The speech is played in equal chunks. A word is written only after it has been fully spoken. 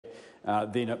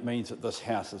then it means that this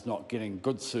House is not getting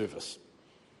good service.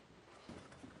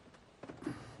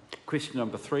 Question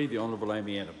number 3, the Honourable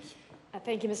Amy Adams.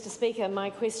 Thank you, Mr Speaker. My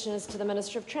question is to the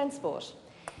Minister of Transport.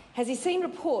 Has he seen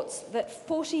reports that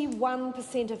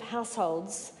 41% of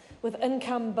households with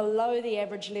income below the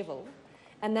average level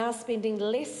are now spending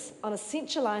less on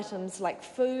essential items like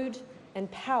food and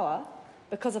power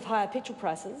because of higher petrol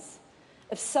prices?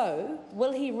 If so,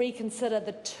 will he reconsider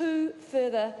the 2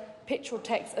 further petrol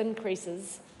tax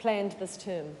increases planned this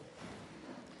term?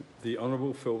 The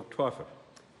Honourable Phil Twyford.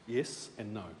 Yes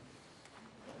and no.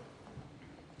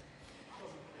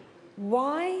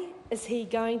 Why is he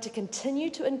going to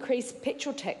continue to increase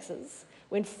petrol taxes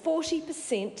when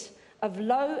 40% of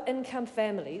low-income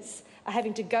families are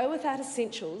having to go without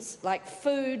essentials like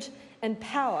food and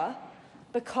power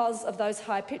because of those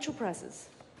high petrol prices?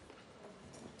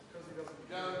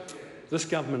 This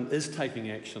government is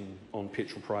taking action on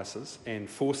petrol prices and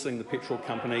forcing the petrol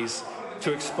companies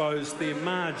to expose their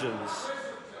margins.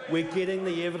 We're getting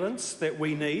the evidence that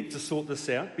we need to sort this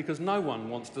out because no one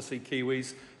wants to see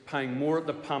Kiwis paying more at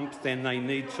the pump than they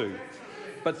need to.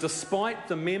 But despite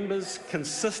the members'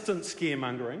 consistent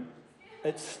scaremongering,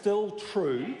 it's still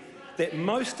true that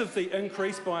most of the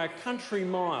increase by a country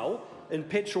mile in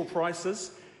petrol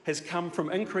prices has come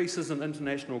from increases in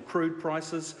international crude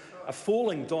prices, a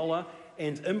falling dollar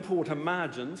and importer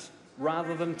margins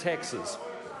rather than taxes.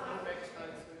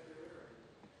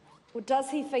 Well, does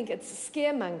he think it's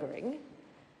scaremongering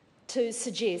to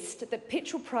suggest that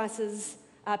petrol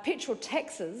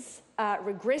taxes are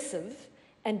regressive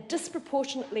and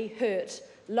disproportionately hurt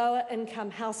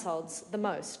lower-income households the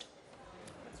most?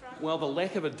 Well, the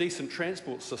lack of a decent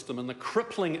transport system and the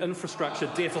crippling infrastructure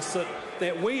deficit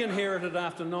that we inherited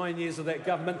after 9 years of that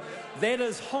government, that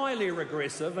is highly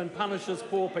regressive and punishes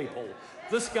poor people.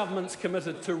 This government's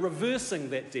committed to reversing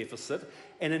that deficit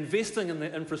and investing in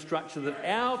the infrastructure that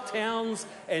our towns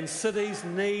and cities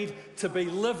need to be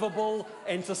livable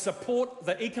and to support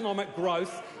the economic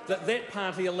growth that that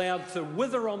party allowed to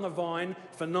wither on the vine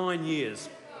for 9 years.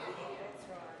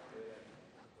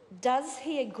 Does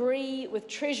he agree with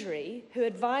Treasury, who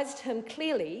advised him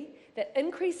clearly that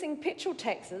increasing petrol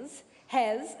taxes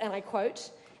has, and I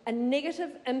quote, a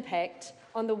negative impact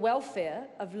on the welfare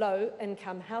of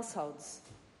low-income households?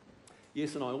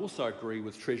 Yes, and I also agree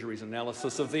with Treasury's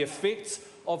analysis of the effects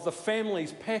of the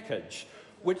Families Package,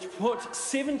 which put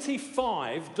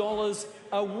 $75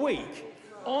 a week,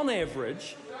 on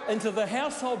average, into the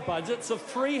household budgets of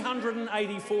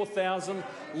 384,000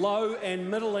 low and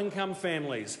middle-income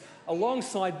families.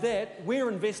 Alongside that, we're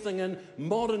investing in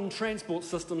modern transport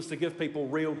systems to give people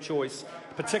real choice,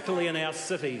 particularly in our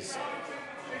cities.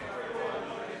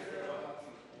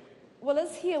 Well,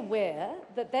 is he aware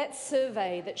that that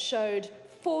survey that showed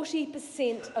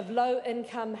 40% of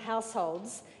low-income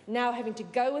households now having to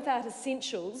go without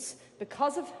essentials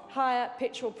because of higher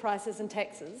petrol prices and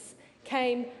taxes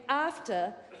came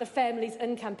after the family's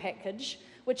income package,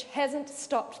 which hasn't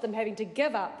stopped them having to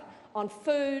give up on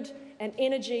food and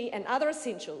energy and other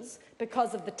essentials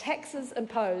because of the taxes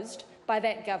imposed by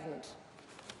that government?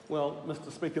 Well,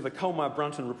 Mr Speaker, the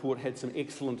Colmar-Brunton report had some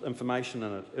excellent information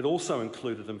in it. It also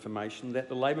included information that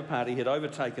the Labour Party had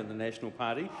overtaken the National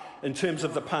Party in terms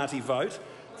of the party vote,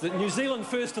 that New Zealand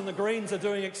First and the Greens are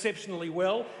doing exceptionally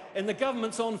well, and the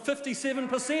government's on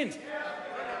 57%.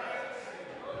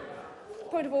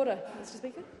 Point of order, Mr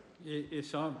Speaker.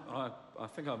 Yes, I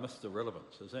think I missed the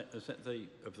relevance. Is that the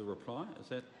reply? Is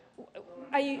that?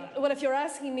 Well, if you're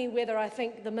asking me whether I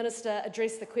think the Minister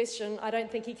addressed the question, I don't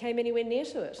think he came anywhere near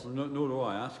to it. Well, nor do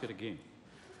I. Ask it again.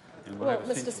 Well,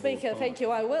 Mr Speaker, thank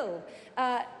you, I will.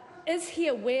 Is he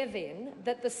aware then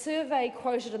that the survey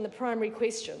quoted in the primary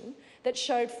question that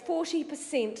showed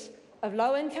 40% of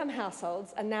low-income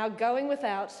households are now going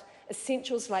without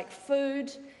essentials like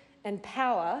food and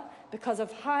power because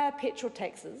of higher petrol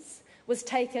taxes was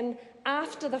taken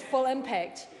after the full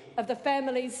impact of the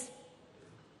family's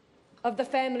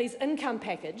income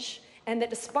package, and that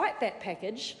despite that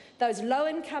package, those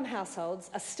low-income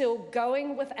households are still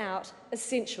going without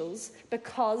essentials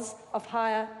because of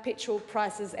higher petrol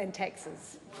prices and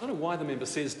taxes? I don't know why the member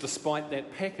says despite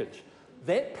that package.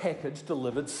 That package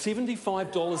delivered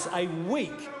 $75 a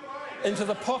week into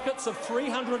the pockets of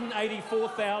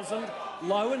 384,000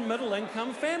 low and middle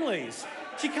income families.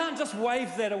 She can't just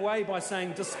wave that away by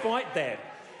saying despite that.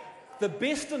 The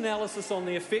best analysis on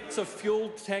the effects of fuel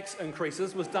tax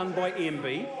increases was done by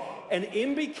MB, and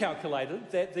MB calculated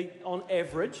that on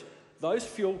average those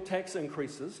fuel tax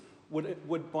increases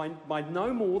would by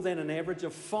no more than an average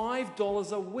of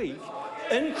 $5 a week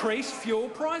increase fuel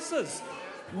prices.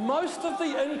 Most of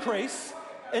the increase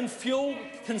in fuel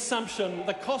consumption,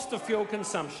 the cost of fuel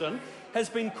consumption, has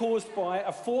been caused by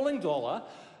a falling dollar,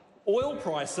 oil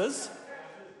prices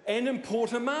and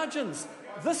importer margins.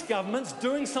 This government's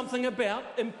doing something about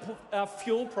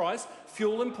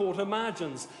fuel importer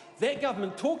margins. That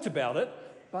government talked about it,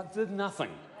 but did nothing.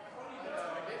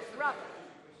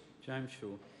 James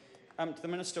Shaw. To the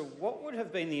Minister, what would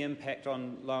have been the impact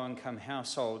on low-income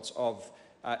households of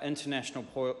international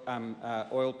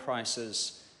oil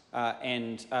prices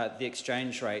and the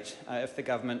exchange rate if the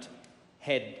government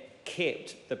had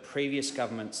kept the previous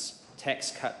government's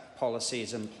tax cut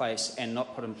policies in place and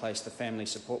not put in place the family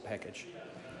support package?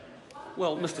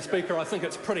 Well, Mr Speaker, I think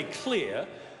it's pretty clear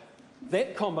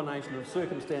that combination of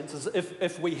circumstances,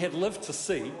 if we had lived to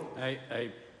see...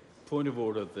 A point of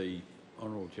order, the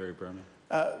Honourable Gerry Brownlee.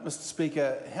 Mr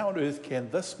Speaker, how on earth can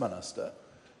this minister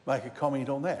make a comment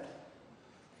on that,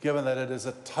 given that it is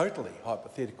a totally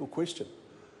hypothetical question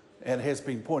and has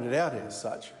been pointed out as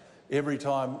such every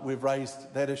time we've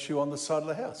raised that issue on this side of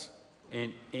the House?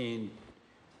 And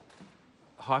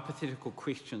hypothetical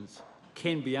questions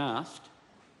can be asked,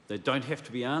 they don't have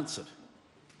to be answered.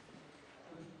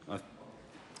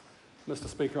 Mr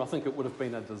Speaker, I think it would have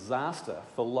been a disaster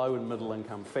for low and middle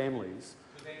income families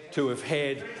to have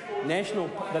had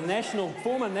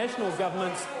former national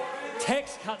government's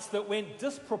tax cuts that went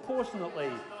disproportionately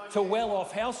to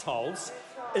well-off households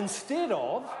instead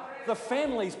of the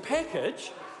families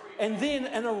package and then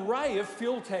an array of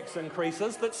fuel tax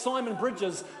increases that Simon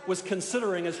Bridges was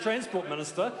considering as Transport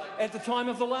Minister at the time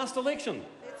of the last election.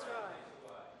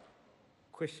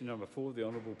 Question number 4, the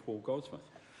Honourable Paul Goldsmith.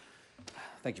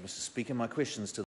 Thank you, Mr Speaker. My question is to